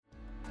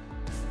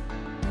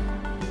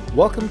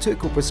Welcome to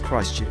Equippers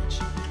Christchurch.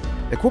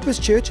 Equippers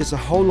Church is a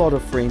whole lot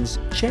of friends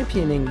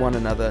championing one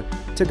another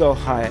to go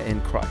higher in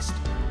Christ.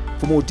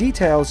 For more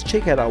details,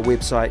 check out our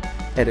website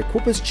at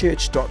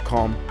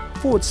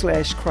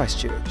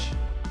equipperschurch.com/Christchurch.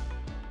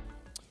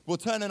 We'll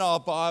turn in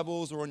our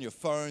Bibles or on your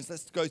phones.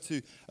 Let's go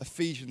to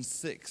Ephesians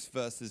 6,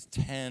 verses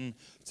 10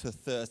 to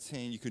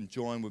 13. You can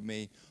join with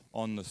me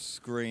on the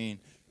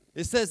screen.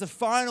 It says, a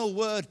final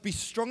word, be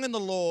strong in the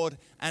Lord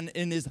and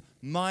in his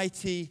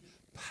mighty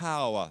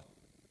power.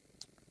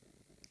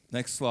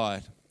 Next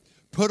slide.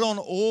 Put on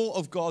all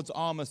of God's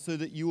armor so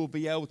that you will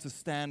be able to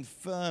stand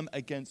firm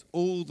against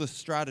all the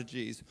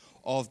strategies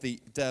of the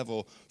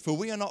devil. For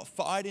we are not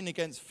fighting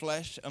against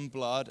flesh and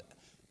blood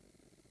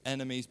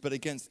enemies, but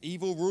against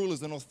evil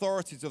rulers and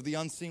authorities of the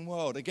unseen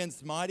world,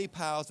 against mighty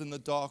powers in the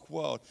dark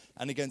world,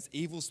 and against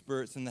evil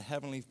spirits in the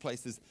heavenly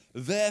places.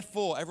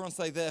 Therefore, everyone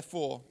say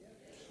therefore,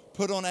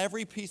 put on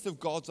every piece of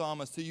God's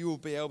armor so you will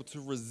be able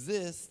to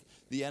resist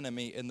the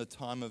enemy in the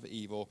time of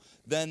evil.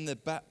 Then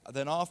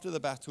after the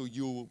battle,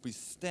 you will be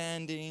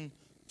standing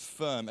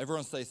firm.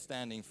 Everyone say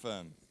standing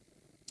firm.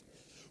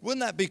 Wouldn't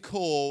that be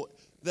cool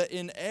that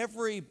in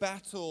every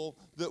battle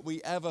that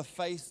we ever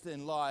faced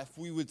in life,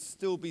 we would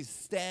still be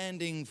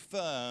standing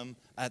firm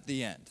at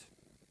the end?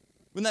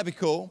 Wouldn't that be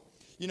cool?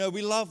 You know,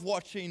 we love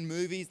watching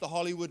movies, the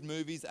Hollywood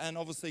movies, and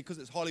obviously because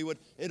it's Hollywood,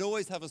 it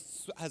always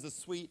has a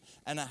sweet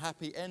and a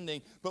happy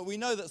ending. But we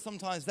know that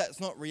sometimes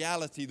that's not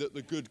reality, that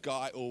the good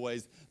guy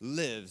always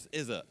lives,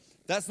 is it?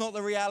 That's not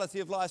the reality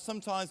of life.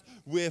 Sometimes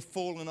we're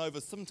falling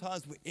over.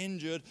 Sometimes we're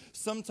injured.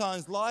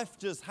 Sometimes life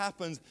just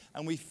happens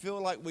and we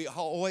feel like we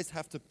always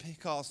have to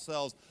pick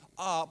ourselves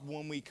up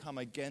when we come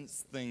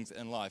against things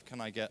in life. Can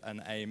I get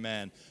an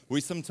amen? We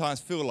sometimes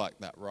feel like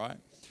that, right?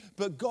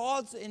 But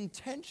God's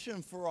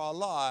intention for our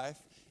life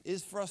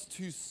is for us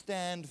to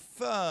stand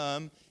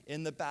firm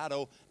in the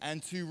battle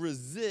and to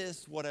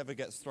resist whatever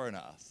gets thrown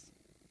at us.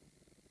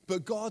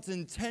 But God's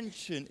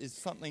intention is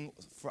something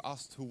for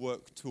us to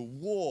work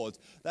towards.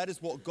 That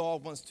is what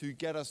God wants to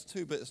get us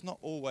to, but it's not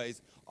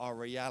always our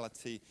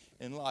reality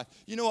in life.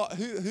 You know what?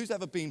 Who's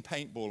ever been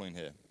paintballing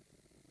here?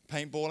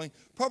 Paintballing?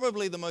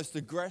 Probably the most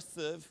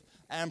aggressive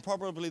and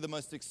probably the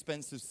most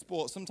expensive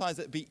sport. Sometimes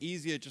it'd be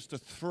easier just to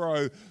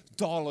throw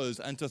dollars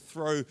and to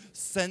throw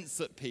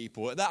cents at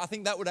people. I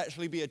think that would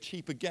actually be a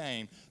cheaper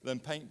game than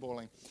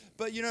paintballing.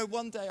 But you know,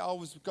 one day I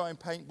was going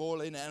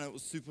paintballing and it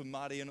was super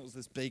muddy and it was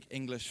this big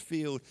English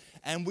field.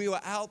 And we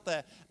were out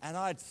there and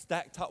I'd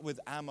stacked up with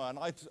ammo and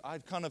it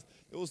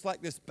was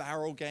like this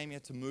barrel game. You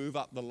had to move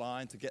up the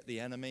line to get the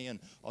enemy. And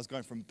I was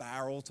going from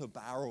barrel to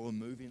barrel and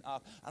moving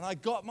up. And I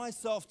got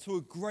myself to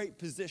a great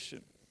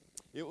position.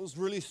 It was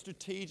really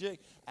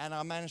strategic, and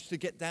I managed to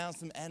get down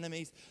some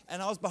enemies.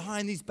 And I was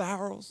behind these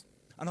barrels,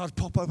 and I'd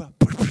pop over,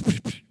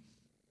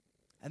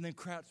 and then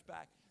crouch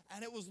back.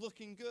 And it was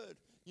looking good.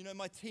 You know,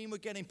 my team were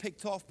getting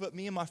picked off, but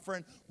me and my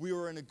friend, we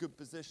were in a good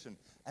position.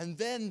 And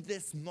then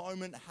this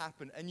moment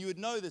happened, and you would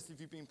know this if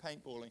you've been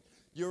paintballing.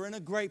 You're in a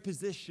great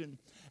position,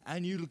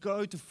 and you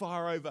go to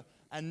fire over,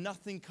 and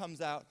nothing comes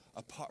out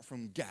apart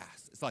from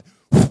gas. It's like,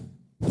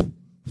 and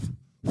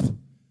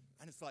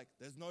it's like,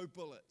 there's no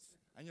bullets.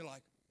 And you're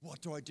like, what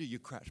do I do? You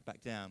crouch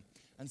back down.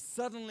 And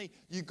suddenly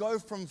you go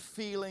from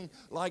feeling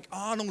like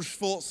Arnold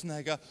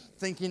Schwarzenegger,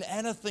 thinking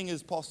anything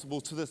is possible,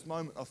 to this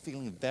moment of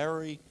feeling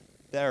very,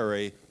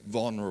 very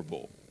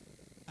vulnerable.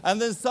 And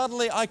then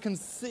suddenly I can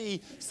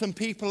see some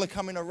people are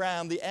coming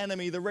around, the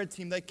enemy, the red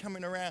team, they're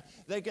coming around,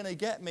 they're going to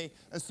get me.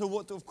 And so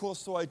what, of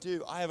course, do I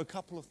do? I have a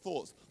couple of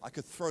thoughts. I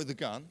could throw the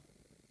gun,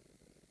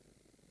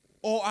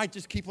 or I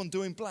just keep on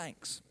doing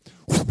blanks.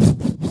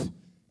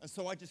 And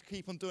so I just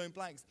keep on doing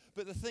blanks.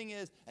 But the thing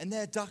is, and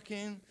they're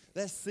ducking,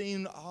 they're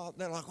seeing,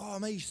 they're like, oh,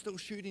 man, he's still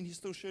shooting.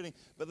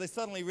 But they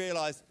suddenly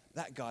realize,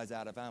 that guy's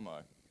out of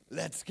ammo.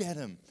 Let's get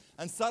him.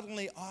 And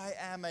suddenly I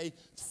am a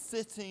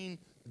sitting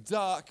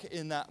duck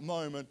in that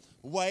moment,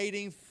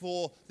 waiting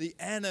for the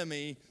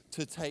enemy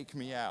to take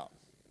me out.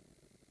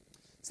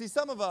 See,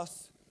 some of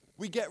us,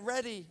 we get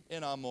ready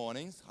in our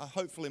mornings.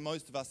 Hopefully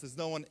most of us, there's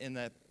no one in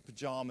their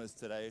pajamas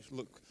today.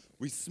 Look,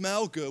 we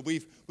smell good.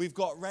 We've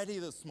got ready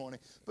this morning.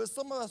 But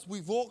some of us,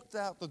 we've walked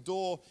out the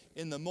door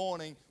in the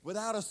morning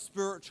without a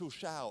spiritual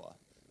shower,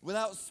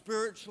 without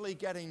spiritually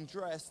getting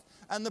dressed.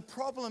 And the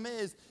problem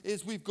is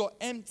we've got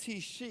empty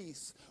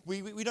sheaths. We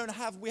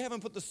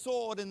haven't put the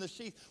sword in the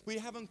sheath. We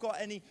haven't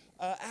got any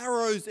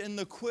arrows in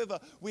the quiver.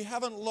 We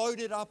haven't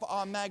loaded up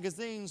our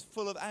magazines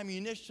full of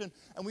ammunition.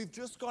 And we've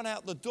just gone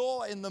out the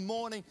door in the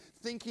morning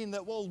thinking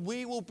that, well,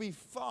 we will be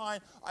fine.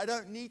 I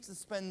don't need to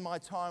spend my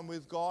time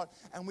with God.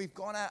 And we've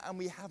gone out and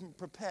we haven't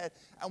prepared.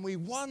 And we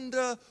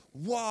wonder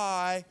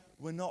why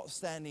we're not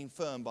standing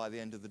firm by the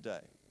end of the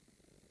day.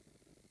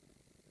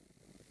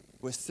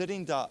 We're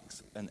sitting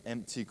ducks and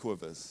empty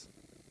quivers.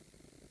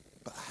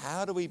 But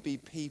how do we be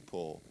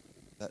people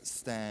that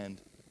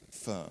stand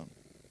firm?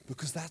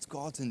 Because that's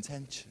God's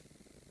intention.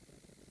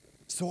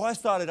 So I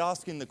started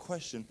asking the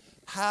question,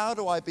 how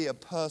do I be a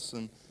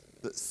person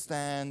that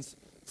stands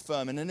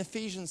firm? And in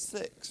Ephesians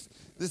 6,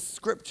 this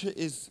scripture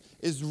is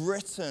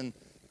written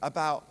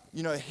about,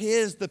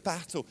 here's the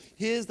battle,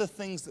 here's the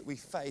things that we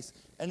face,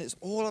 and it's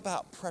all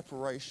about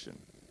preparation.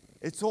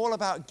 It's all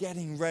about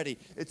getting ready.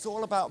 It's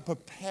all about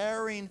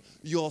preparing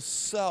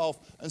yourself,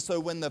 and so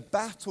when the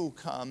battle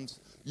comes,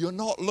 you're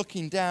not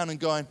looking down and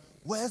going,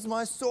 where's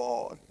my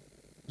sword?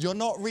 You're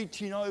not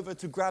reaching over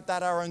to grab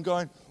that arrow and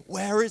going,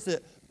 where is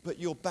it? But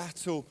you're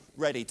battle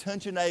ready. Turn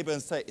to your neighbor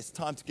and say, it's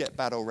time to get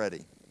battle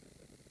ready.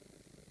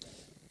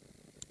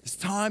 It's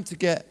time to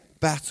get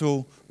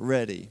battle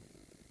ready.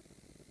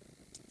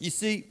 You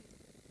see,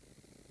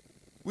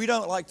 we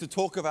don't like to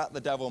talk about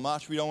the devil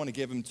much. We don't want to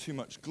give him too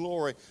much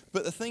glory.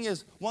 But the thing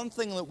is, one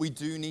thing that we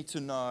do need to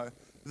know,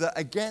 that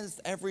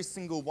against every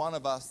single one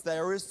of us,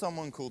 there is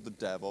someone called the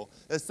devil.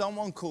 There's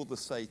someone called the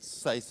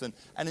Satan.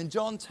 And in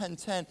John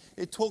 10:10,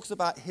 it talks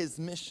about his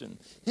mission.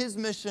 His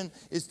mission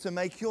is to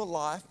make your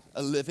life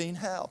a living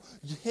hell.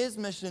 His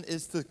mission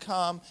is to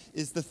come,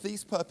 the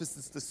thief's purpose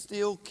is to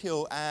steal,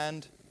 kill,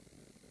 and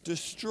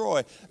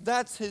destroy.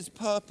 That's his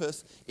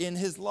purpose in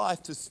his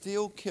life, to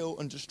steal, kill,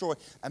 and destroy,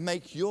 and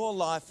make your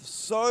life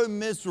so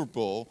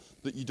miserable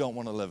that you don't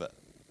want to live it.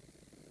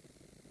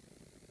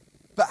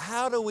 But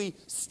how do we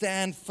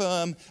stand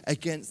firm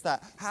against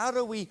that? How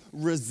do we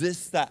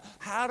resist that?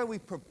 How do we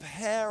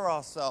prepare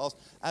ourselves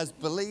as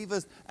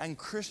believers and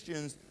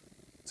Christians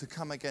to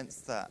come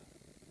against that?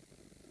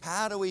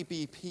 How do we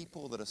be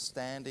people that are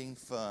standing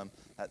firm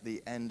at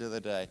the end of the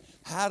day?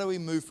 How do we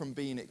move from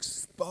being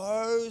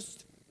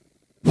exposed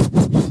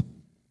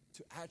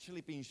to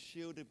actually being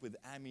shielded with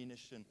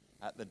ammunition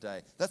at the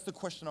day? That's the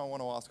question I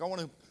want to ask. I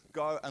want to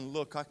go and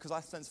look, because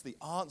I sense the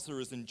answer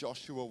is in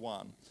Joshua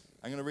 1.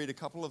 I'm going to read a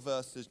couple of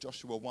verses,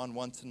 Joshua 1,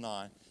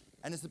 1-9.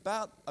 And it's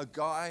about a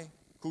guy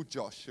called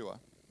Joshua.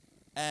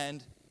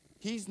 And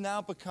he's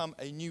now become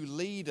a new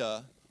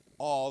leader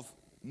of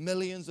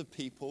millions of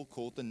people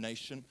called the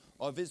nation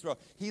of Israel.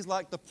 He's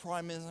like the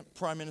prime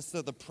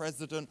minister, the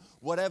president,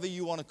 whatever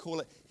you want to call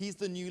it. He's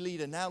the new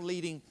leader, now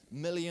leading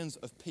millions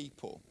of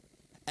people.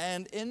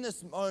 And in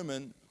this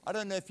moment, I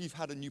don't know if you've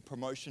had a new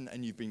promotion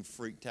and you've been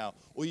freaked out,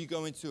 or you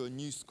go into a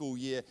new school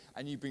year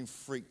and you've been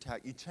freaked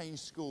out. You change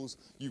schools,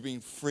 you've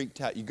been freaked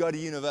out. You go to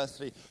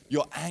university,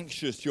 you're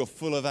anxious, you're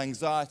full of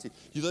anxiety.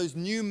 Those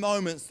new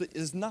moments that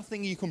there's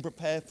nothing you can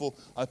prepare for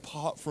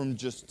apart from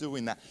just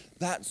doing that.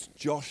 That's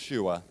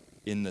Joshua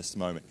in this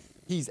moment.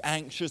 He's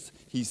anxious,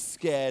 he's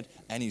scared,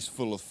 and he's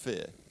full of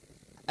fear.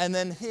 And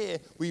then here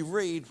we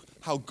read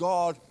how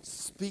God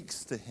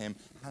speaks to him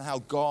and how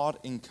God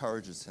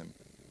encourages him.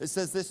 It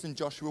says this in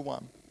Joshua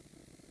 1.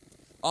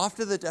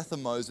 After the death of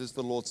Moses,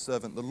 the Lord's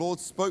servant, the Lord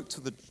spoke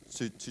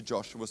to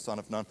Joshua, son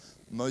of Nun,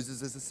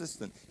 Moses'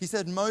 assistant. He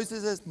said,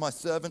 Moses, my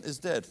servant, is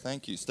dead.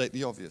 Thank you. State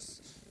the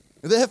obvious.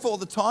 Therefore,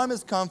 the time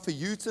has come for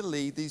you to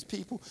lead these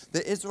people,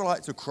 the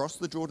Israelites, across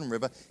the Jordan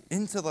River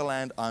into the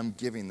land I'm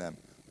giving them.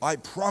 I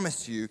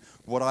promise you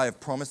what I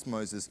have promised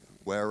Moses.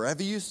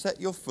 Wherever you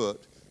set your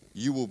foot,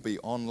 you will be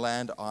on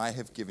land I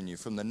have given you,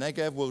 from the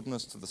Negev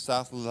wilderness to the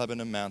south of the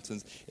Lebanon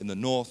mountains, in the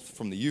north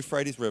from the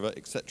Euphrates River,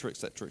 etc.,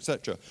 etc.,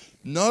 etc.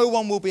 No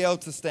one will be able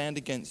to stand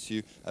against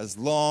you as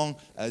long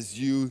as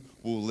you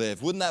will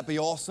live. Wouldn't that be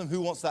awesome?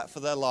 Who wants that for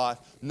their life?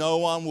 No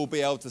one will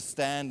be able to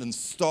stand and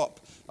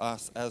stop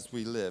us as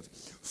we live.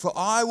 For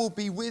I will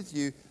be with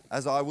you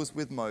as I was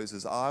with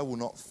Moses. I will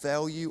not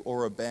fail you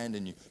or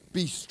abandon you.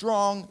 Be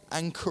strong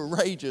and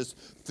courageous,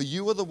 for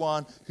you are the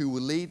one who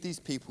will lead these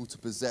people to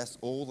possess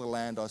all the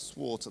land I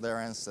swore to their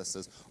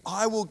ancestors.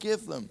 I will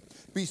give them.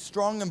 Be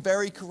strong and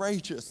very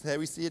courageous. There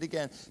we see it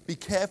again. Be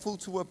careful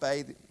to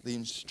obey the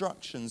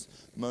instructions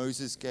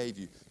Moses gave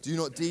you. Do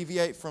not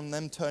deviate from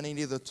them, turning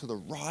either to the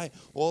right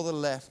or the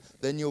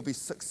left. Then you'll be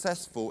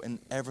successful in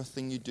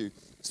everything you do.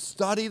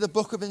 Study the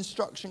book of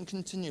instruction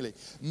continually.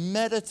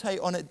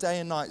 Meditate on it day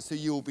and night, so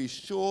you will be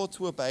sure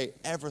to obey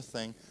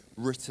everything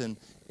written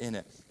in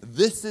it.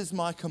 This is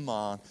my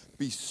command.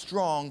 Be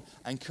strong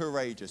and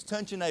courageous.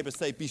 Turn to your neighbor,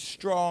 say, be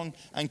strong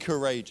and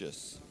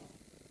courageous.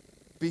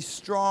 Be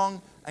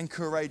strong and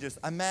courageous.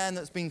 A man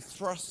that's been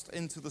thrust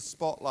into the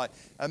spotlight.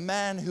 A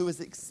man who is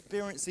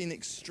experiencing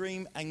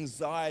extreme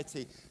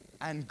anxiety.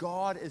 And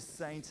God is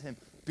saying to him,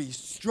 be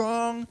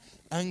strong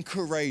and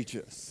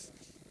courageous.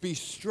 Be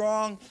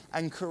strong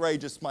and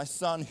courageous. My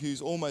son,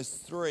 who's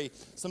almost 3,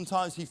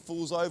 sometimes he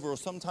falls over or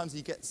sometimes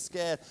he gets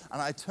scared.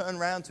 And I turn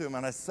around to him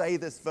and I say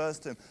this verse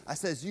to him. I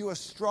says, you are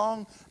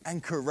strong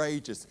and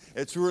courageous.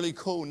 It's really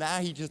cool.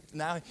 Now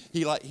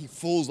he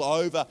falls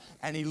over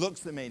and he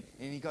looks at me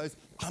and he goes,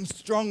 I'm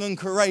strong and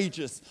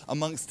courageous,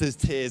 amongst his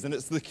tears. And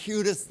it's the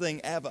cutest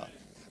thing ever.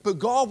 But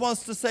God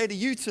wants to say to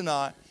you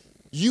tonight,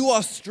 you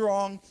are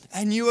strong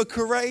and you are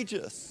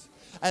courageous.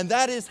 And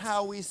that is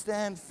how we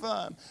stand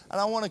firm.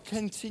 And I want to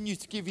continue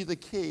to give you the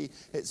key.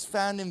 It's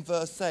found in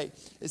verse 8.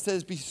 It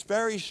says, be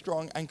very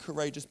strong and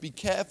courageous. Be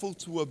careful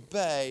to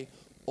obey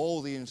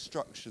all the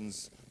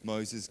instructions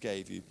Moses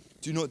gave you.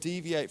 Do not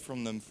deviate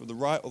from them for the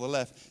right or the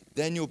left.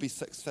 Then you'll be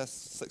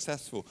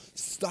successful.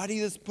 Study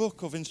this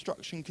book of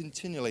instruction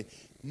continually.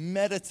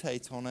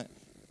 Meditate on it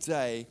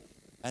day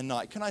and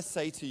night. Can I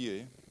say to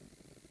you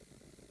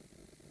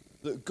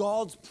that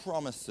God's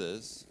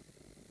promises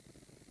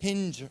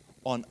hinge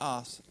on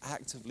us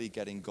actively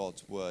getting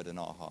God's word in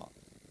our heart.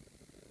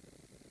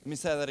 Let me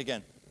say that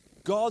again.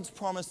 God's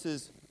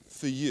promises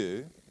for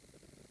you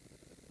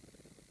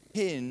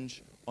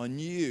hinge on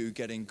you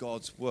getting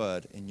God's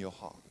word in your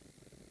heart.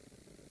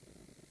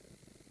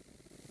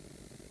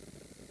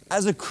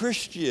 As a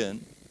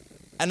Christian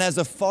and as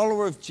a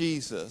follower of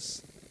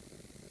Jesus,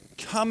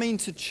 coming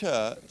to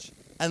church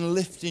and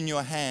lifting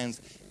your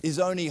hands is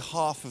only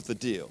half of the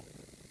deal.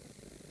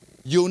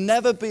 You'll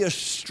never be a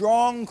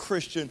strong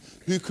Christian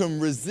who can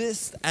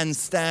resist and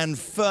stand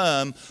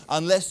firm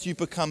unless you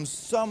become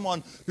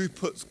someone who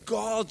puts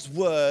God's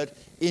word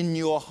in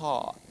your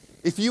heart.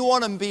 If you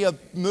want to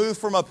move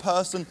from a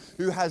person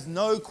who has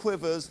no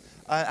quivers,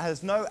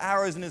 has no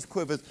arrows in his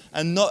quivers,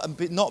 and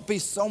not be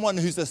someone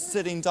who's a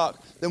sitting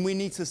duck, then we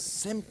need to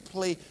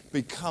simply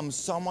become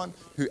someone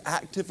who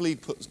actively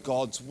puts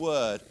God's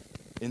word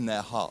in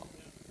their heart.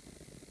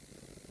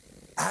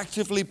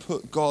 Actively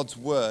put God's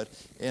word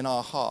in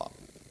our heart.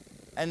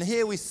 And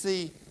here we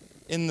see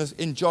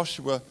in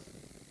Joshua,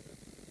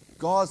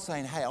 God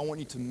saying, hey, I want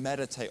you to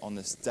meditate on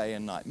this day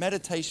and night.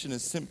 Meditation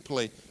is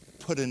simply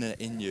putting it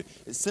in you.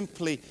 It's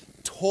simply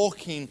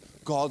talking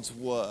God's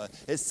word.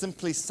 It's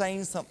simply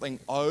saying something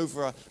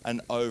over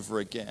and over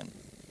again.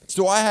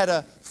 So I had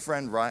a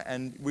friend, right,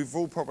 and we've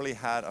all probably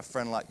had a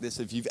friend like this.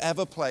 If you've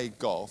ever played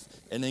golf,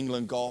 in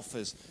England golf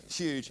is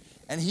huge,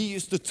 and he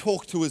used to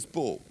talk to his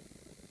ball.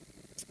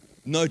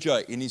 No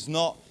joke, and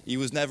he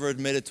was never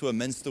admitted to a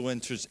mental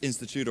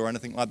institute or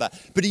anything like that.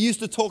 But he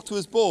used to talk to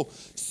his ball.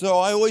 So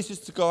I always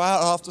used to go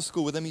out after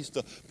school with him. He used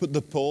to put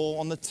the ball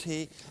on the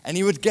tee, and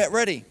he would get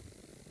ready.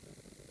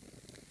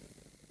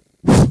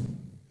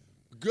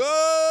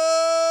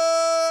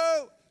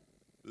 Go!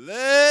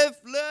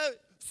 Left,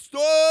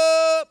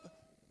 stop!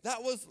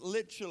 That was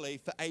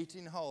literally for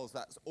 18 holes.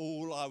 That's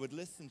all I would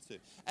listen to.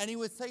 And he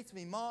would say to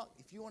me, Mark,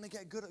 if you want to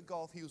get good at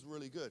golf, he was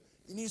really good.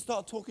 You need to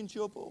start talking to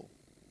your ball.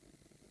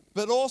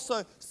 But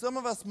also, some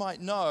of us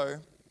might know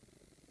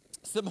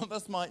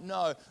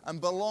and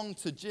belong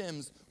to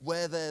gyms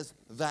where there's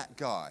that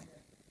guy.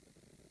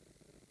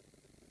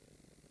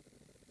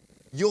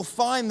 You'll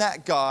find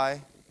that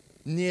guy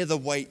near the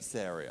weights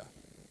area.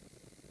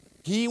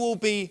 He will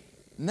be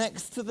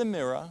next to the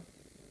mirror,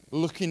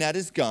 looking at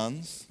his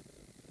guns.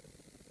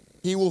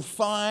 He will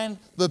find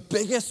the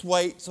biggest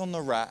weights on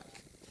the rack,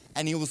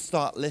 and he will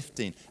start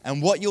lifting.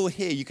 And what you'll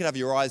hear, you could have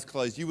your eyes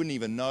closed, you wouldn't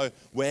even know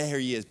where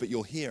he is, but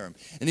you'll hear him.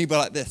 And he'll be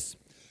like this,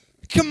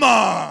 come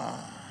on,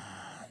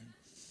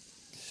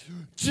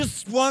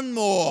 just one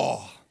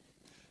more,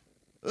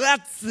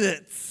 that's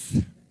it.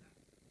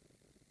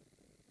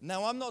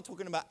 Now, I'm not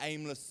talking about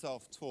aimless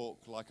self-talk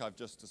like I've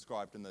just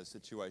described in those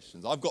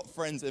situations. I've got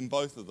friends in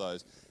both of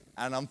those,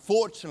 and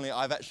unfortunately,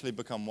 I've actually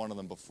become one of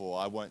them before.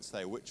 I won't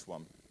say which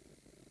one.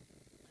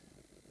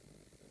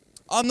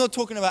 I'm not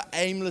talking about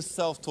aimless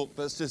self-talk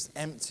that's just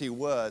empty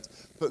words,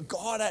 but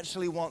God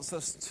actually wants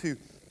us to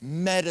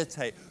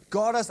meditate.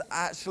 God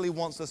actually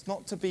wants us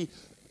not to be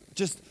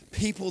just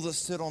people that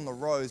sit on the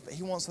rows, but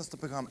he wants us to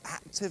become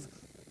active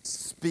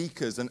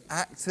speakers and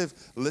active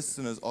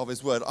listeners of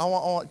his word. I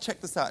want check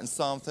this out in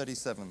Psalm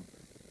 37,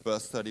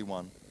 verse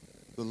 31.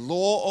 The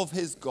law of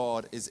his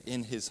God is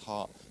in his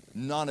heart.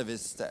 None of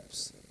his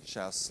steps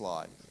shall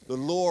slide. The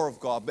law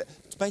of God, but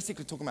it's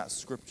basically talking about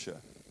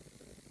scripture.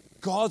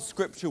 God's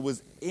scripture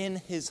was in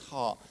his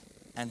heart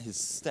and his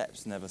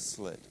steps never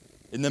slid.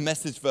 In the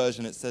Message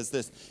version, it says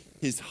this,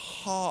 his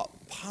heart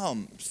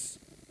pumps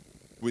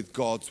with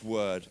God's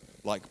word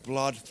like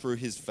blood through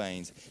his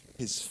veins.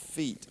 His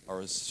feet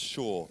are as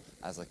sure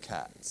as a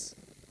cat's.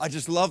 I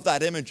just love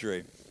that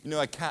imagery. You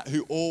know, a cat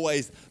who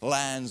always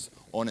lands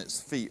on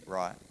its feet,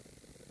 right?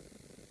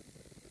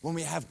 When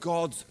we have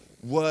God's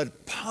word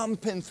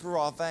pumping through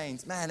our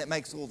veins, man, it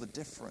makes all the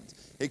difference.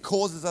 It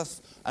causes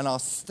us and our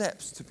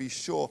steps to be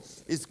sure.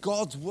 Is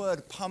God's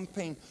word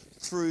pumping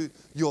through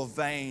your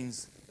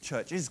veins,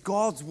 church? Is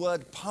God's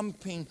word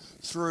pumping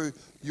through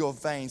your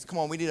veins? Come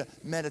on, we need to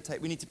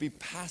meditate. We need to be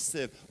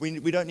passive. We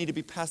don't need to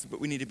be passive,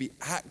 but we need to be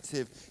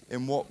active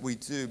in what we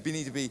do. We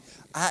need to be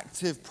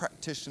active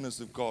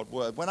practitioners of God's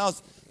word. When I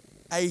was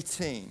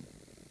 18,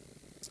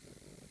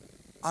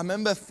 I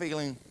remember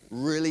feeling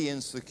really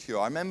insecure.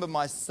 I remember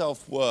my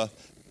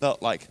self-worth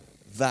felt like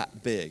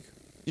that big.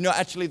 You know,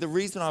 actually, the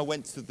reason I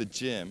went to the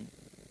gym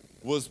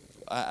was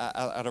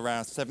at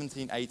around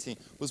 17, 18,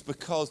 was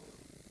because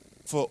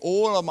for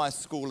all of my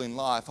schooling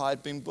life, I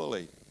had been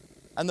bullied.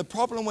 And the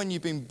problem when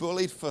you've been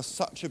bullied for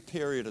such a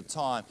period of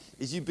time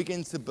is you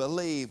begin to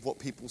believe what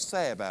people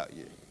say about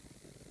you.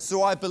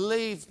 So I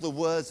believed the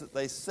words that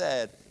they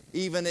said,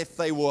 even if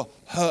they were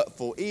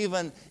hurtful,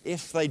 even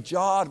if they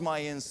jarred my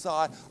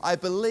inside, I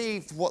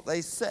believed what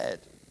they said.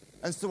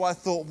 And so I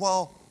thought,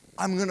 well,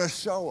 I'm going to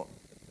show them.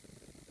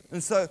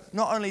 And so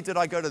not only did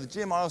I go to the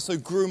gym, I also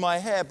grew my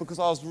hair because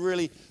I was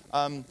really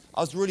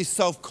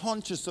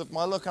self-conscious of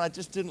my look and I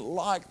just didn't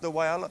like the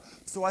way I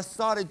looked. So I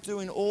started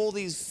doing all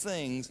these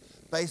things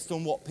based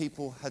on what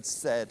people had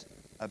said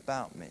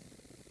about me.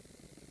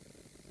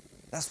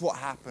 That's what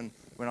happened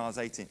when I was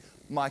 18.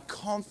 my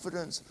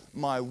confidence,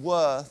 my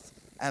worth,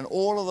 and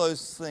all of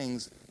those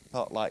things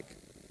felt like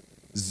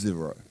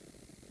zero.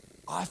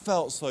 I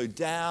felt so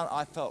down.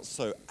 I felt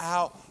so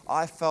out.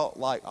 I felt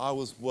like I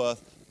was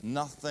worth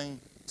nothing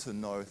to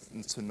no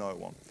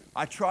one.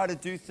 I tried to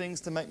do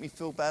things to make me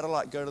feel better,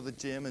 like go to the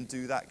gym and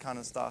do that kind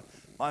of stuff.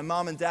 My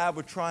mom and dad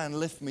would try and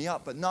lift me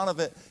up, but none of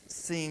it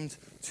seemed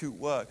to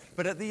work.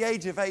 But at the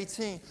age of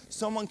 18,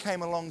 someone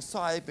came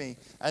alongside me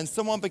and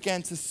someone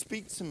began to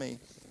speak to me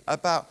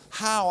about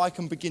how I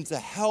can begin to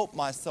help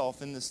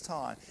myself in this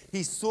time.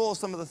 He saw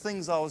some of the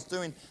things I was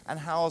doing and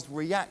how I was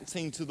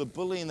reacting to the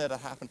bullying that had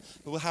happened,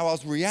 how I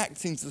was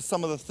reacting to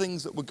some of the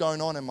things that were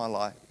going on in my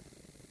life.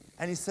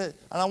 And he said,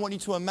 and I want you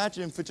to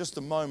imagine for just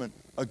a moment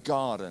a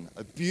garden,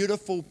 a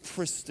beautiful,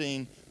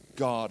 pristine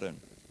garden.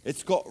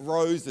 It's got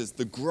roses,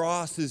 the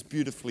grass is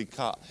beautifully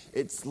cut,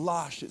 it's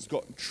lush, it's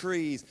got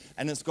trees,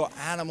 and it's got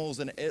animals,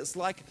 and it's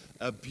like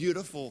a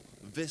beautiful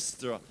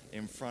vista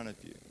in front of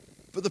you.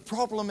 But the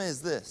problem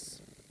is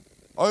this: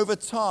 over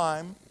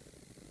time,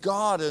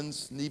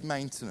 gardens need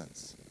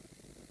maintenance.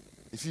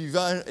 If you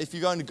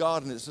go in a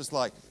garden, it's just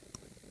like,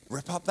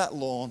 rip up that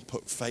lawn,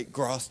 put fake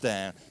grass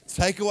down,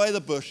 take away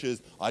the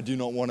bushes. I do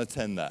not want to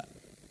tend that.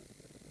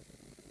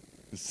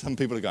 Some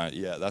people are going,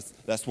 yeah,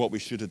 that's what we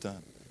should have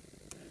done.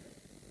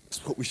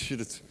 That's what we should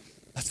have.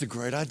 That's a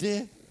great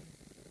idea.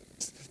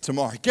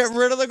 Tomorrow, get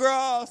rid of the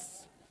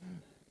grass.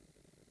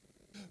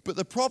 But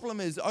the problem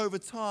is, over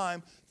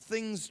time,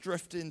 things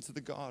drift into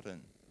the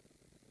garden.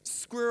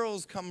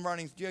 Squirrels come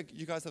running. Do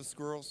you guys have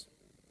squirrels?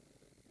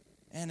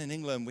 And in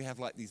England, we have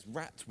like these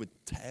rats with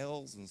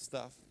tails and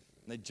stuff.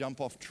 And they jump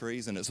off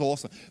trees, and it's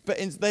awesome. But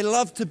they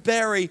love to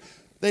bury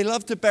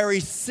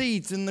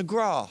seeds in the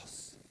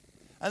grass.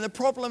 And the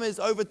problem is,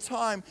 over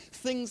time,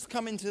 things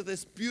come into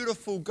this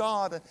beautiful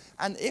garden,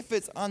 and if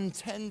it's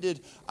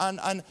untended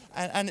and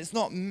it's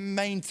not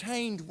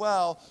maintained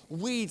well,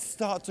 weeds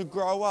start to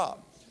grow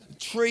up.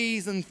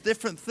 Trees and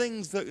different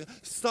things that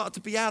start to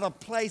be out of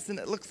place, and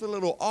it looks a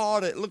little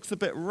odd, it looks a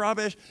bit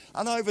rubbish.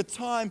 And over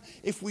time,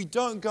 if we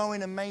don't go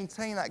in and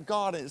maintain that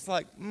garden, it's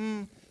like,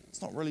 it's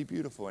not really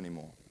beautiful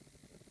anymore.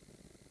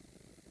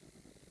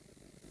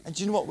 And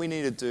do you know what we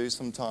need to do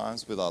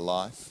sometimes with our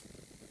life?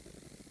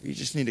 We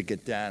just need to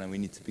get down and we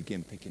need to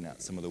begin picking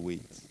out some of the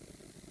weeds.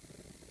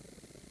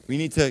 We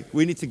need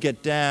to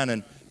get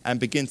down and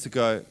begin to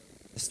go,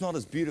 it's not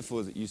as beautiful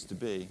as it used to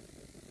be.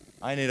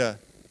 I need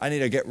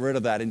to get rid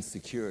of that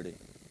insecurity.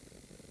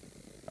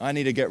 I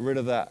need to get rid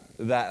of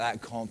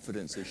that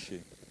confidence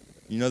issue.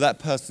 You know, that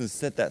person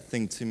said that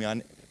thing to me.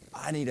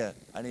 I need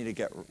to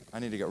get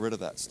rid of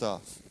that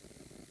stuff.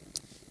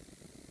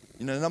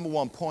 You know, the number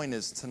one point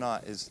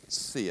tonight is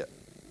see it.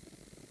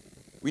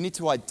 We need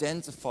to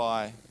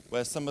identify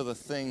where some of the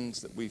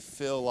things that we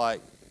feel like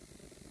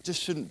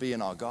just shouldn't be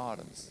in our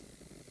gardens.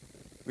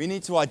 We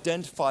need to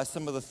identify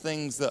some of the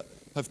things that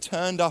have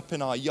turned up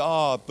in our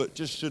yard but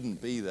just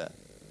shouldn't be there.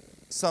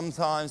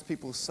 Sometimes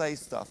people say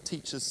stuff,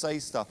 teachers say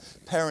stuff,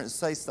 parents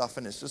say stuff,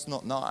 and it's just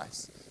not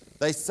nice.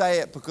 They say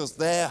it because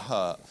they're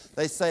hurt.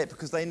 They say it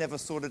because they never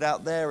sorted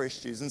out their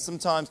issues. And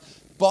sometimes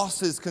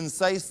bosses can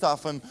say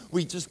stuff and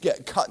we just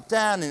get cut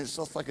down, and it's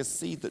just like a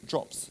seed that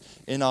drops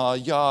in our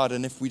yard.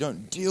 And if we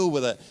don't deal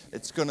with it,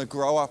 it's going to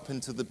grow up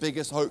into the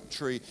biggest oak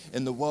tree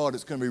in the world.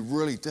 It's going to be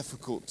really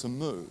difficult to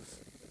move.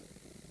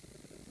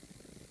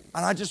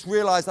 And I just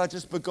realized I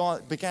just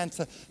began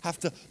to have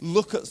to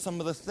look at some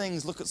of the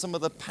things, look at some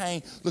of the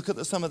pain, look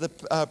at some of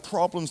the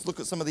problems,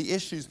 look at some of the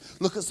issues,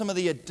 look at some of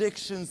the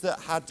addictions that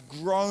had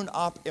grown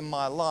up in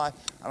my life.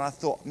 And I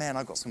thought, man,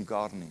 I've got some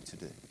gardening to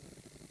do.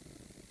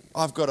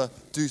 I've got to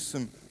do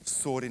some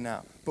sorting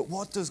out. But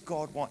what does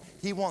God want?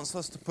 He wants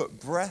us to put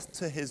breath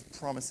to his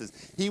promises.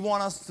 He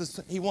wants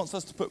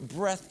us to put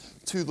breath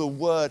to the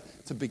word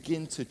to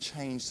begin to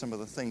change some of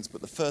the things.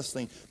 But the first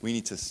thing, we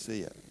need to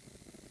see it.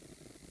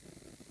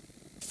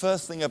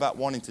 First thing about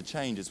wanting to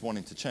change is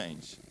wanting to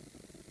change.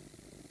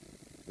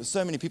 There's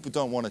so many people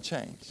don't want to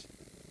change.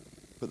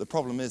 But the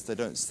problem is they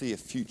don't see a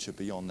future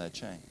beyond their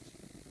change.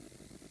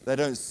 They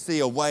don't see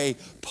a way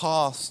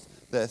past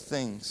their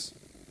things.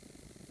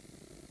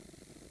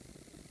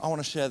 I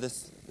want to share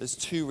this. There's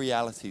two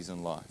realities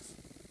in life.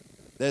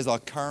 There's our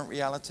current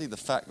reality, the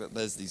fact that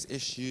there's these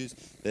issues,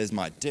 there's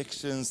my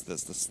addictions,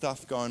 there's the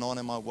stuff going on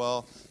in my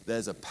world,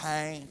 there's a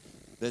pain,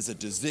 there's a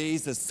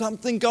disease, there's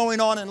something going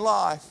on in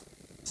life.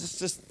 It's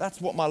just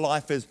that's what my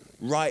life is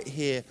right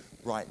here,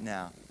 right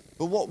now.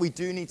 But what we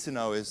do need to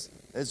know is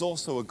there's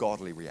also a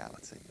godly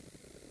reality.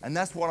 And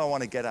that's what I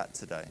want to get at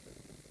today.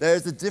 There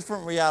is a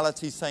different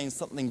reality saying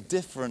something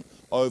different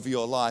over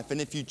your life. And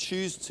if you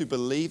choose to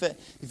believe it,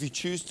 if you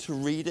choose to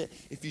read it,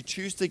 if you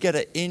choose to get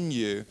it in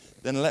you,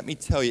 then let me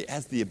tell you, it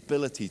has the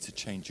ability to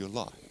change your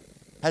life.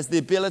 It has the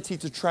ability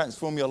to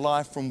transform your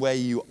life from where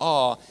you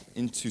are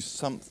into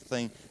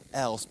something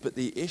else. But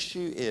the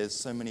issue is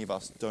so many of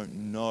us don't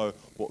know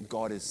what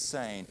God is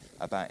saying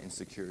about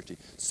insecurity.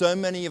 So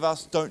many of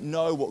us don't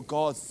know what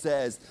God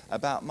says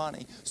about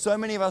money. So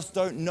many of us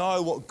don't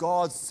know what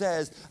God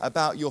says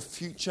about your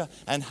future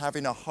and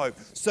having a hope.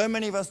 So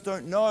many of us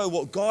don't know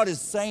what God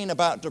is saying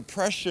about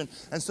depression,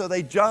 and so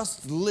they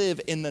just live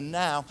in the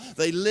now.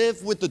 They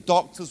live with the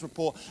doctor's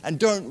report and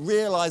don't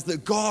realize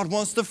that God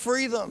wants to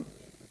free them.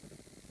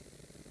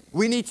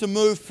 We need to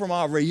move from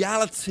our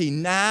reality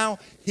now,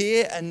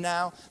 here and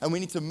now, and we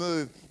need to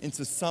move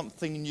into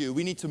something new.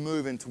 We need to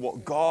move into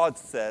what God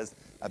says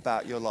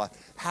about your life.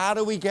 How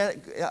do we get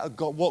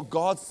what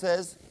God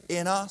says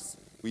in us?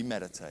 We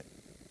meditate.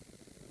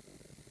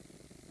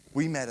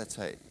 We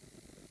meditate.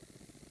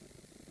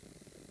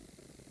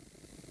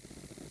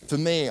 For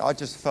me, I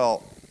just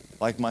felt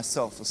like my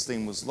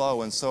self-esteem was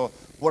low, and so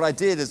what I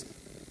did is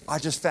I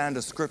just found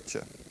a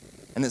scripture.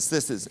 And it's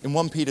this, it's in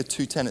 1 Peter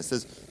 2:10, it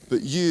says,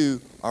 "But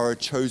you are a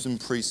chosen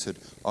priesthood,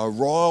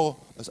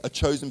 a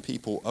chosen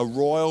people, a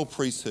royal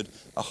priesthood,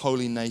 a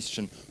holy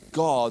nation,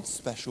 God's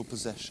special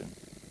possession."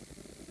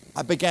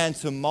 I began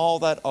to mull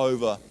that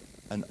over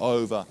and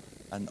over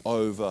and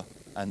over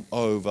and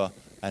over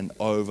and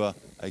over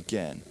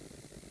again.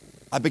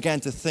 I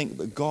began to think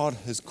that God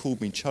has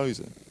called me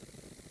chosen.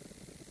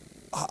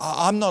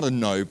 I'm not a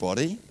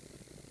nobody.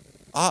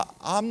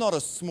 I'm not a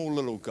small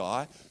little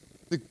guy.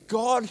 The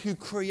God who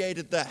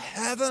created the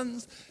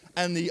heavens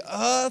and the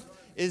earth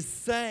is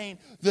saying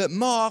that,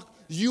 Mark,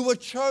 you were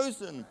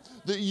chosen,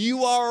 that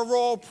you are a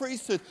royal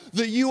priesthood,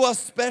 that you are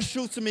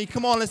special to me.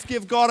 Come on, let's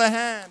give God a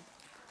hand.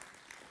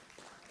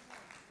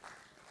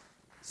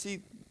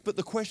 See, but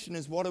the question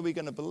is, what are we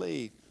going to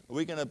believe? Are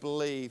we going to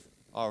believe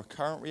our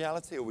current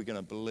reality, or are we going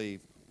to believe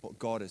what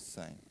God is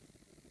saying?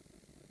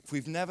 If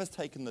we've never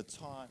taken the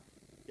time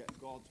to get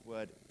God's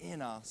word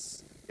in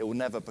us, it will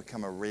never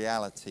become a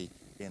reality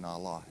in our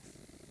life.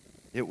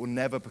 It will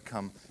never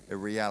become a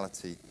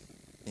reality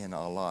in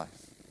our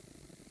life.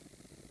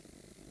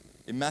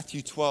 In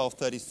Matthew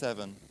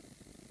 12:37,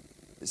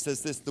 it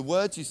says this: "The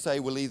words you say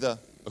will either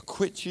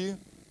acquit you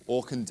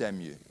or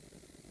condemn you."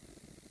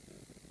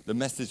 The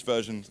Message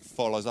version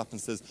follows up and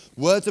says,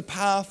 "Words are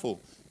powerful.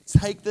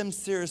 Take them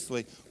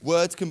seriously.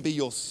 Words can be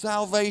your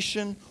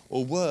salvation,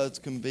 or words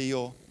can be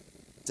your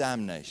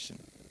damnation."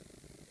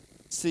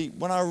 See,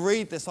 when I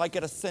read this, I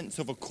get a sense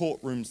of a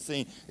courtroom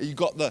scene. You've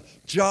got the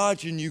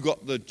judge, and you've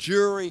got the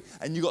jury,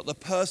 and you've got the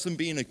person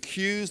being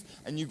accused,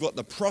 and you've got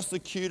the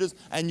prosecutors,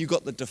 and you've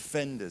got the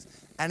defenders.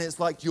 And it's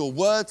like your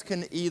words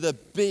can either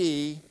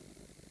be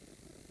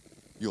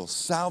your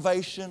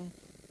salvation,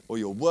 or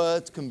your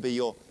words can be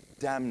your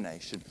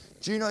damnation.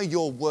 Do you know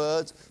your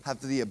words have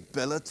the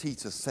ability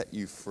to set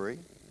you free?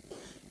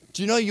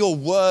 Do you know your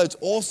words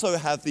also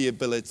have the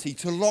ability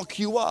to lock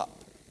you up?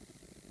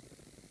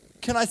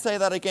 Can I say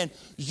that again?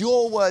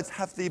 Your words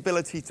have the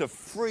ability to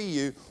free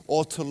you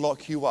or to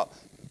lock you up.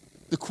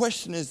 The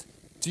question is,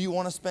 do you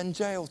want to spend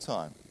jail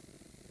time?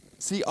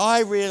 See,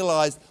 I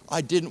realized I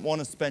didn't want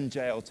to spend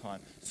jail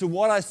time. So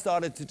what I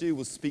started to do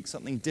was speak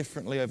something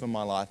differently over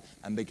my life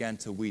and began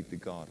to weed the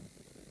garden.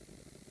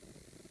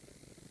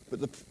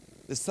 But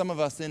there's some of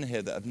us in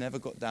here that have never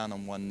got down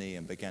on one knee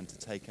and began to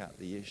take out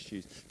the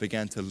issues,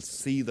 began to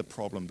see the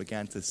problem,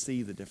 began to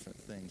see the different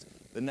things.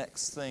 The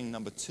next thing,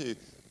 number 2,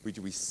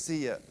 we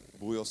see it,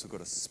 but we also got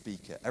to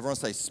speak it. Everyone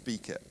say,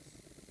 speak it.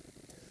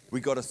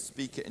 We got to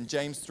speak it. In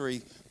James 3,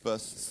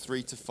 verses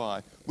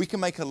 3-5, we can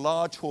make a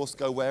large horse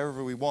go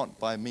wherever we want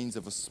by means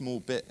of a small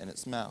bit in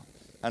its mouth.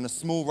 And a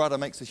small rudder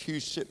makes a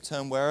huge ship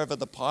turn wherever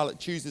the pilot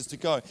chooses to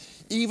go.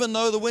 Even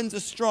though the winds are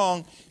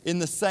strong, in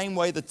the same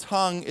way the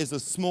tongue is a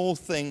small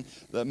thing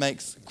that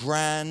makes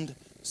grand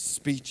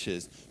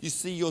speeches. You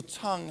see, your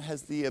tongue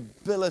has the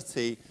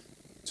ability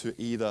to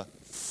either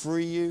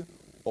free you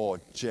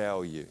or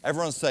jail you.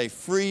 Everyone say,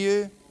 free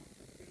you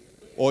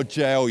or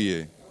jail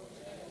you.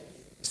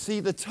 See,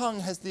 the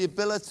tongue has the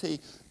ability,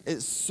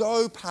 it's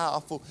so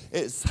powerful,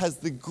 it has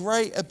the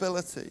great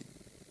ability.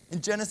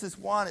 In Genesis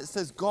 1, it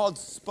says God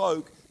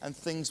spoke and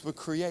things were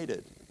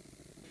created.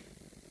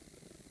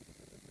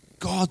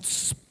 God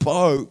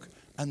spoke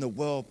and the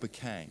world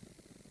became.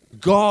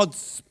 God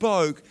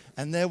spoke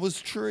and there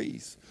was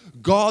trees.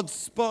 God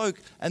spoke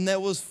and there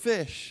was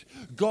fish.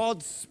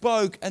 God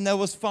spoke and there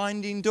was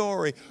Finding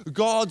Dory.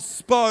 God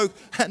spoke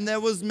and there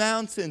was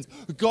mountains.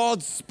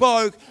 God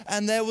spoke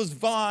and there was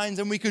vines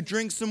and we could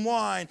drink some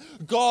wine.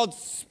 God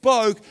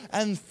spoke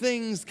and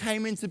things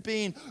came into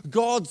being.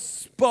 God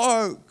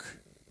spoke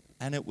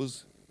and it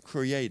was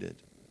created.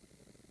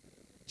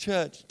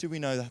 Church, do we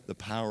know that the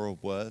power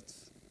of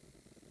words?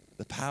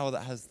 The power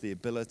that has the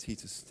ability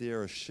to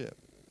steer a ship.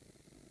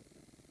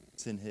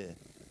 It's in here.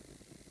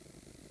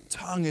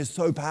 Tongue is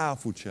so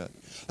powerful, church.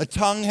 A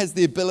tongue has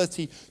the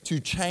ability to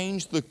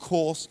change the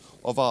course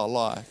of our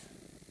life.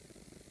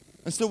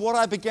 And so what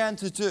I began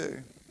to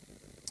do,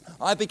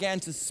 I began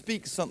to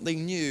speak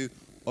something new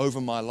over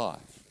my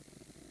life.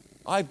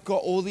 I've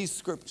got all these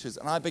scriptures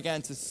and I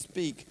began to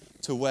speak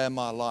to where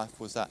my life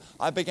was at.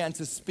 I began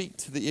to speak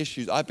to the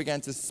issues. I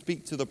began to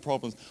speak to the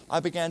problems. I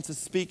began to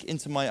speak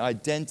into my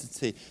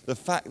identity, the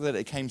fact that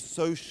it came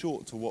so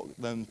short to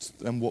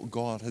than what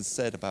God has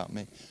said about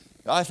me.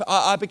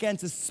 I began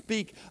to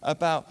speak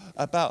about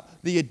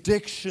the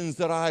addictions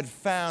that I had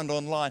found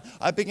online.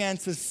 I began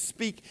to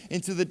speak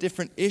into the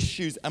different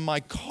issues and my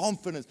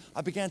confidence.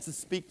 I began to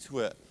speak to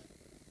it.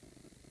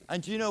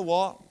 And do you know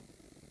what?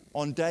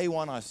 On day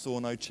 1, I saw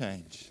no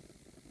change.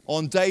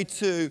 On day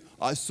 2,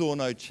 I saw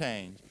no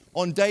change.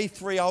 On day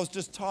 3, I was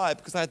just tired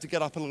because I had to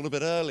get up a little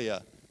bit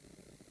earlier.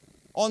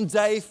 On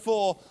day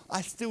 4,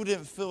 I still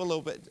didn't feel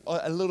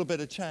a little bit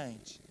of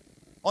change.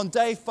 On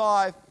day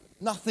 5,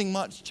 nothing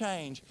much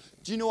changed.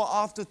 Do you know what?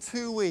 After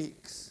 2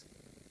 weeks,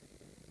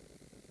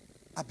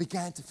 I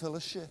began to feel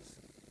a shift.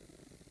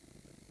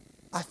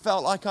 I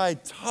felt like I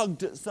had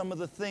tugged at some of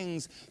the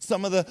things,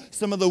 some of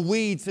the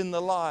weeds in my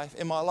life,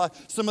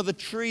 some of the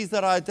trees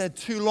that I had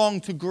too long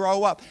to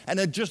grow up and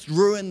had just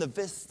ruined the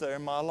vista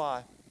in my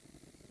life.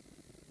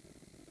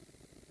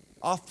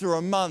 After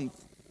a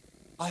month,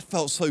 I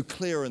felt so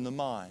clear in the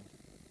mind.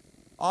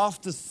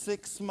 After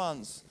 6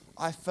 months,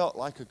 I felt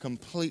like a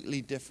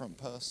completely different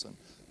person.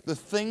 The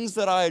things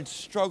that I had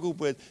struggled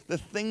with, the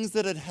things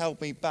that had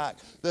held me back,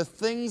 the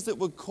things that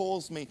would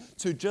cause me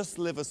to just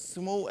live a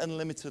small and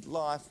limited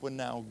life were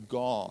now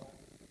gone.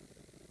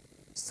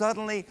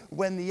 Suddenly,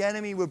 when the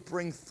enemy would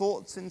bring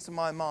thoughts into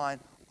my mind,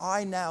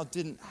 I now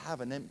didn't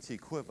have an empty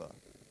quiver.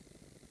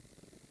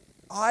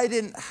 I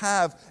didn't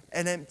have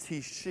an empty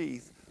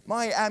sheath.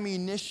 My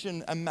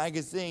ammunition and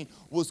magazine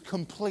was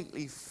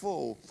completely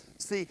full.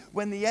 See,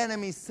 when the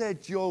enemy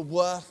said you're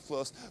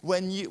worthless,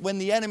 when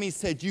the enemy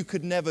said you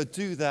could never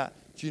do that,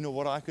 do you know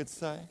what I could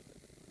say?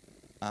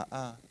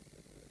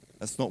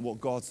 That's not what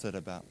God said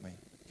about me.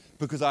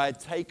 Because I had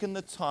taken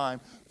the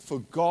time for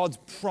God's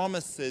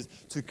promises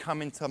to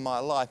come into my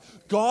life.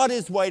 God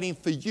is waiting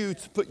for you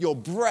to put your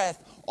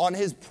breath on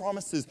His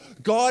promises.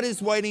 God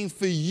is waiting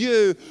for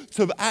you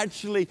to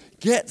actually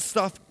get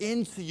stuff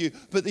into you.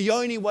 But the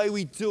only way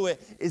we do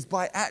it is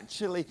by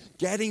actually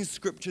getting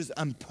scriptures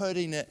and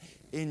putting it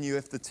in you.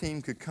 If the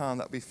team could come,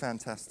 that'd be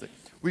fantastic.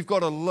 We've got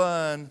to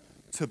learn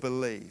to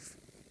believe.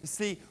 You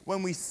see,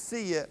 when we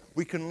see it,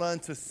 we can learn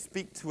to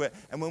speak to it.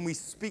 And when we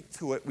speak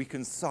to it, we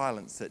can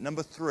silence it.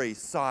 Number 3,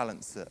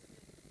 silence it.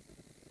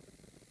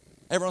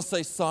 Everyone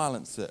say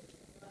silence it.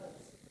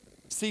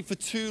 See, for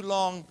too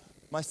long,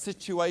 my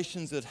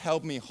situations had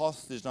held me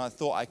hostage and I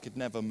thought I could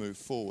never move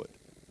forward.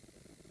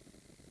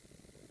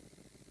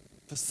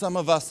 For some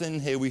of us in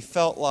here, we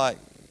felt like,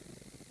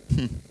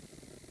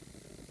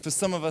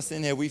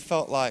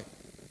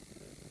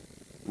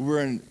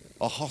 we're in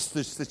a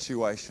hostage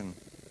situation.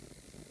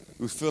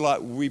 We feel like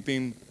we've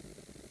been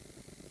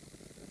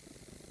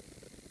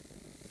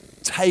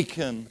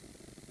taken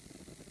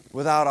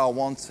without our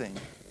wanting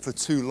for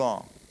too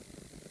long.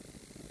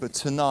 But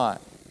tonight,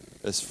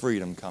 there's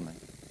freedom coming.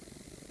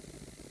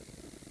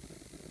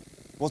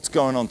 What's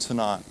going on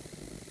tonight?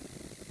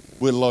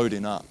 We're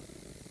loading up.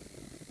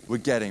 We're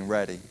getting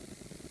ready.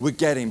 We're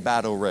getting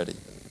battle ready.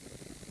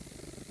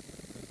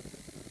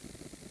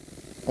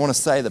 I want to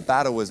say the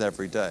battle was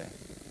every day.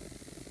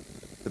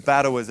 The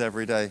battle was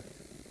every day.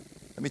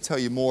 Let me tell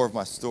you more of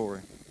my story.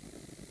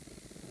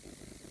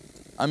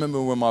 I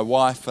remember when my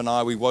wife and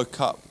we woke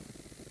up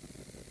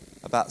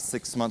about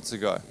 6 months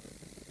ago.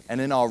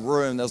 And in our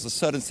room, there was a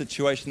certain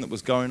situation that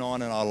was going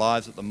on in our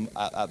lives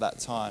at that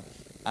time.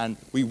 And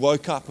we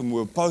woke up and we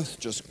were both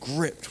just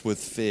gripped with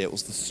fear. It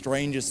was the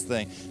strangest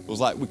thing. It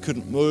was like we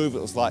couldn't move.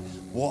 It was like,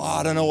 well,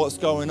 I don't know what's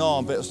going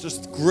on. But it was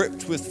just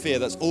gripped with fear.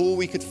 That's all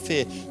we could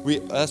fear.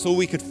 That's all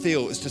we could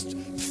feel. It was just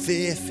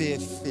fear, fear,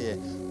 fear.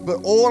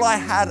 But all I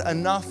had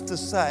enough to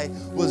say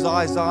was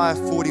Isaiah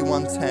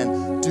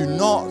 41:10. Do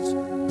not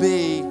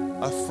be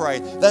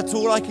afraid. That's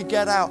all I could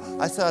get out.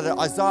 I said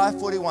Isaiah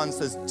 41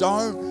 says,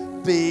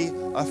 don't be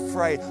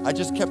afraid. I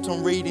just kept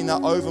on reading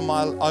that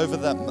over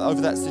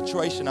that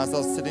situation as I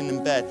was sitting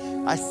in bed.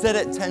 I said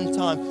it 10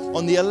 times.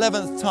 On the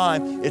 11th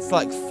time, it's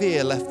like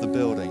fear left the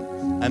building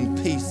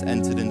and peace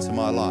entered into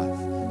my life.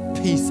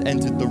 Peace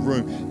entered the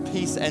room.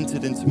 Peace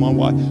entered into my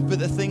wife. But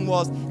the thing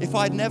was, if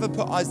I'd never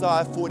put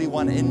Isaiah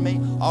 41 in me,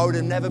 I would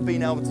have never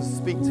been able to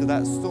speak to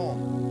that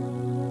storm.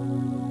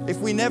 If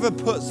we never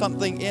put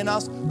something in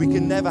us, we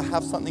can never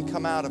have something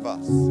come out of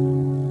us.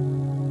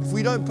 If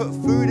we don't put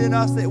food in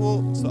us, it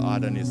will... So I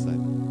don't need to say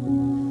that.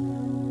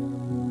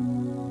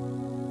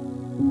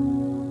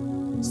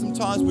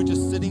 Sometimes we're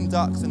just sitting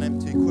ducks and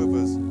empty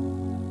quivers.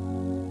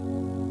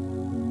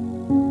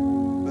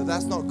 But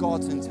that's not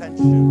God's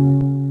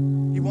intention.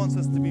 He wants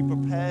us to be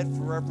prepared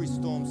for every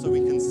storm so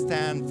we can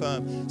stand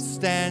firm,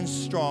 stand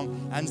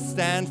strong, and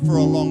stand for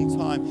a long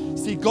time.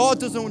 See, God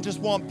doesn't just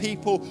want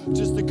people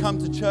just to come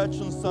to church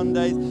on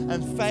Sundays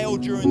and fail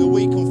during the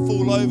week and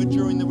fall over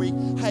during the week.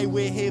 Hey,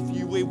 we're here for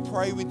you. We'll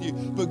pray with you.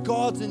 But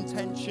God's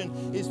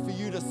intention is for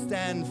you to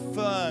stand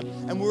firm.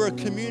 And we're a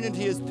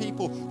community as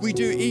people. We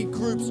do eat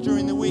groups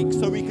during the week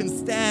so we can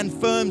stand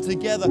firm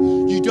together.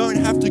 You don't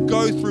have to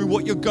go through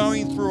what you're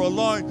going through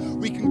alone.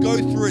 We can go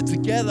through it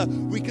together.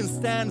 We can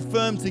stand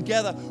firm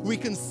together. We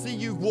can see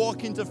you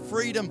walk into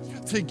freedom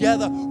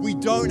together. We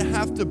don't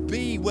have to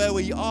be where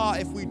we are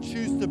if we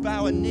choose to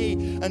bow a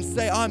knee and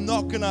say, I'm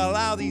not going to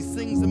allow these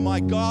things in my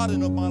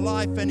garden of my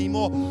life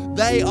anymore.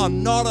 They are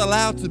not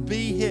allowed to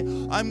be here.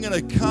 I'm going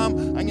to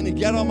come, I'm going to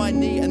get on my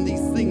knee, and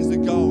these things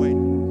are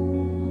going.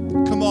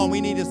 Come on,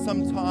 we need to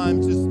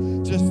sometimes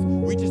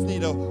we just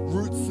need to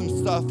root some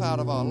stuff out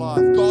of our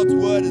life. God's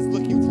word is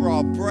looking for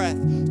our breath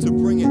to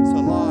bring it to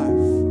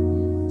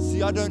life.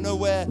 See, I don't know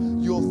where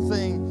your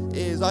thing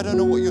is. I don't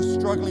know what you're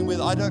struggling with.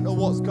 I don't know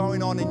what's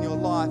going on in your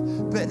life.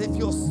 But if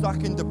you're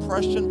stuck in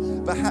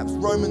depression, perhaps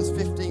Romans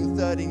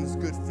 15:13 is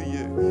good for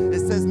you. It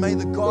says, may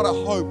the God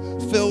of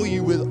hope fill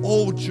you with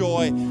all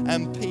joy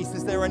and peace.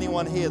 Is there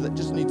anyone here that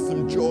just needs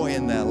some joy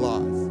in their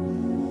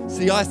life?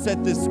 See, I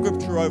said this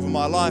scripture over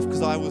my life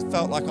because I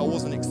felt like I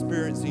wasn't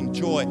experiencing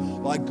joy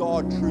like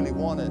God truly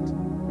wanted.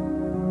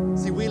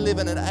 See, we live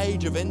in an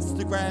age of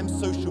Instagram,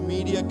 social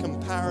media,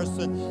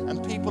 comparison,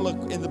 and people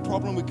are in the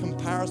problem with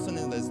comparison,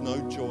 and there's no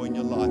joy in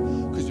your life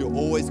because you're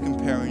always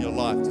comparing your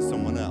life to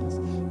someone else.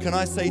 Can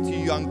I say to you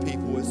young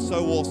people, it's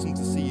so awesome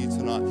to see you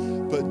tonight,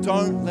 but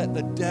don't let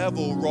the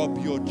devil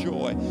rob your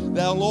joy.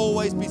 There'll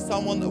always be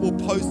someone that will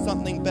post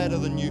something better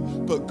than you,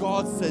 but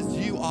God says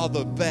you are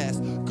the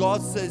best.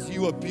 God says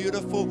you are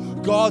beautiful.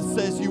 God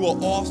says you are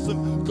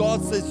awesome.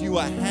 God says you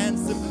are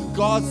handsome.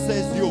 God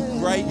says you're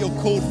great. You're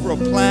called for a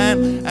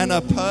plan and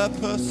a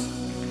purpose.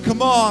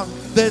 Come on,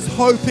 there's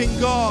hope in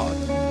God.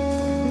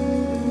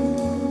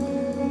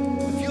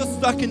 If you're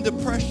stuck in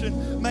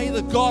depression, may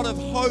the God of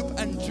hope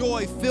and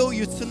joy fill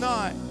you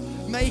tonight.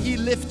 May He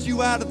lift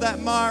you out of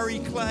that miry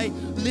clay,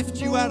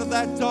 lift you out of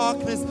that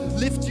darkness,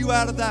 lift you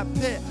out of that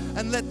pit,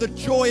 and let the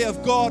joy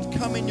of God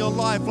come in your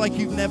life like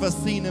you've never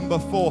seen Him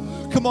before.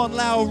 Come on,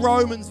 allow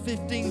Romans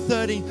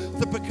 15:13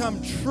 to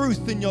become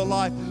truth in your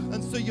life,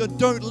 and so you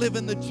don't live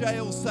in the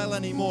jail cell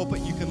anymore, but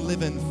you can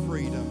live in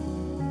freedom.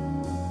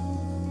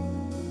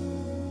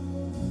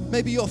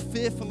 Maybe you're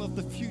fearful of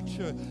the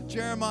future.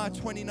 Jeremiah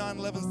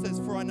 29:11 says,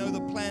 for I know the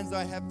plans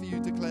I have for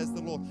you, declares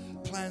the Lord.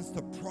 Plans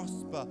to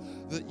prosper,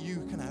 that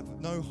you can have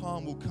no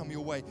harm will come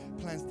your way.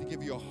 Plans to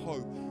give you a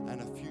hope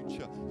and a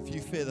future. If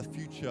you fear the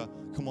future,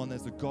 come on,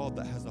 there's a God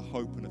that has a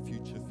hope and a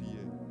future for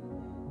you.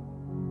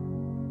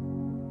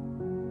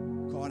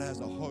 God has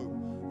a hope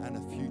and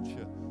a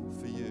future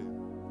for you.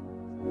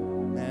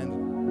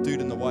 Man, dude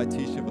in the white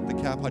t-shirt with the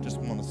cap, I just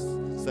want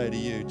to say to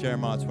you,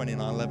 Jeremiah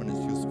 29:11 is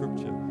your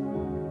scripture.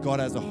 God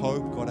has a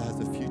hope. God has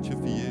a future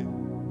for you.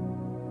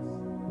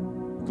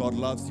 God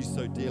loves you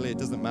so dearly. It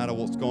doesn't matter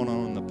what's going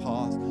on in the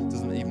past. It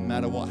doesn't even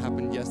matter what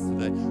happened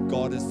yesterday.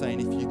 God is saying,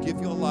 if you give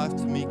your life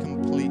to me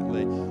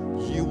completely,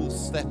 you will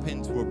step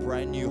into a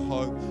brand new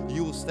hope.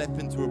 You will step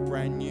into a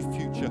brand new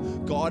future.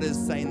 God is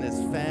saying there's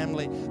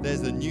family.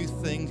 There's a new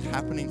thing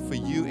happening for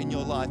you in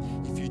your life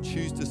if you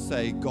choose to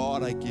say,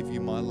 God, I give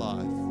you my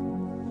life.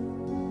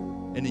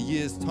 In a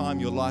year's time,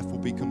 your life will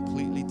be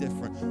completely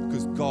different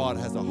because God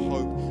has a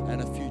hope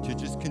and a future.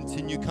 Just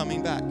continue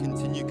coming back,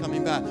 continue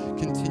coming back,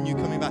 continue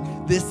coming back.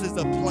 This is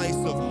a place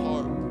of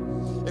hope.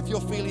 If you're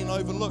feeling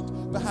overlooked,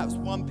 perhaps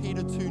 1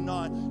 Peter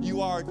 2:9,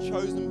 you are a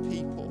chosen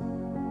people.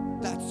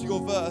 That's your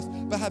verse.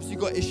 Perhaps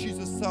you've got issues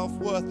of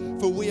self-worth,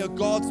 for we are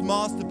God's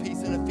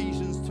masterpiece in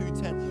Ephesians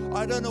 2:10.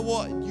 I don't know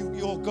what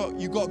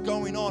you got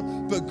going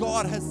on, but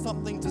God has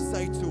something to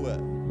say to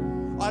it.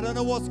 I don't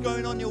know what's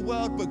going on in your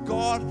world, but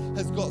God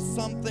has got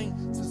something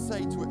to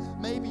say to it.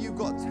 Maybe you've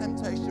got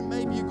temptation.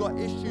 Maybe you've got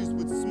issues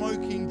with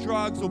smoking,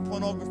 drugs, or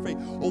pornography,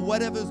 or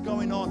whatever's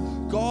going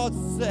on. God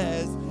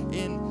says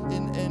in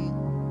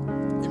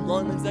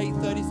Romans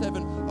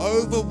 8:37,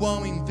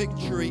 overwhelming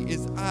victory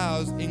is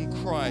ours in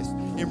Christ.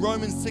 In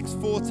Romans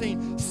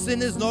 6:14,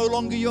 sin is no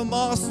longer your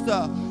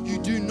master. You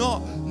do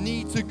not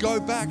need to go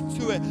back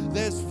to it.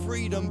 There's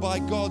freedom by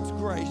God's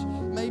grace.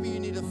 Maybe you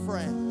need a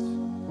friend.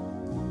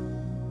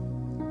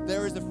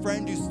 There is a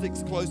friend who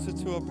sticks closer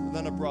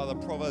than a brother.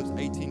 Proverbs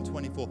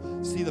 18:24.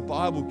 See, the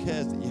Bible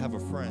cares that you have a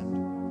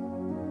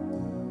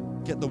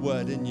friend. Get the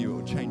word in you. It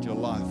will change your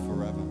life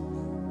forever.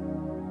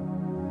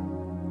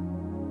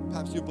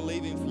 Perhaps you're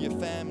believing for your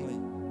family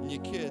and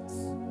your kids.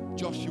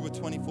 Joshua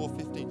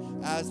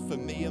 24:15. As for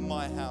me and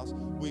my house,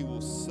 we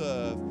will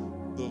serve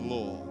the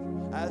Lord.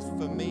 As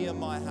for me and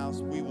my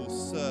house, we will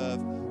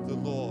serve the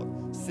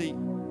Lord. See,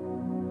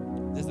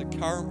 there's a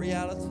current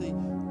reality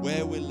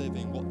where we're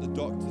living, what the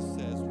doctor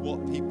says,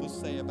 what people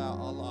say about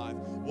our life,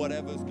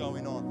 whatever's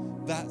going on.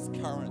 That's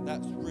current,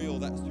 that's real,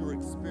 that's your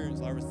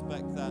experience. I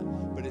respect that.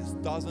 But it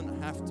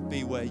doesn't have to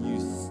be where you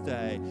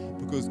stay,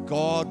 because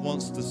God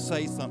wants to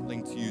say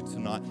something to you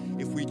tonight.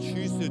 If we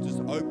choose to just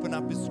open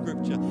up His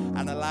scripture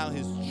and allow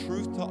His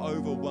truth to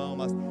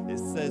overwhelm us, it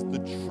says the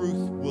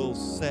truth will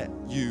set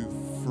you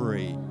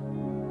free.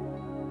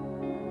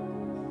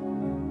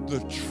 The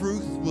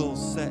truth will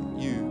set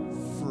you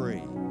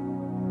free.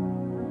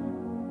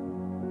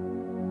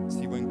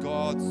 See, when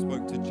God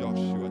spoke to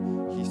Joshua,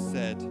 He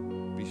said,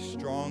 be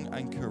strong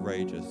and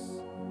courageous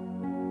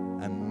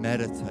and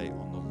meditate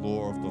on the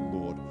law of the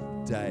Lord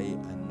day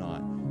and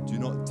night. Do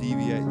not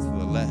deviate to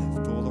the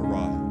left or the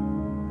right,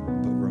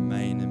 but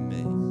remain in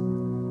me.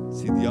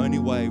 See, the only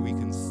way we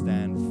can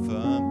stand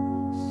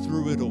firm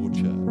through it all,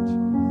 church,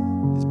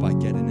 is by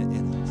getting it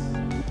in us.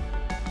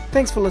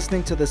 Thanks for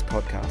listening to this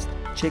podcast.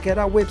 Check out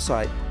our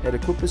website at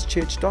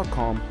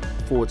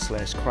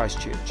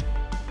equipperschurch.com/Christchurch.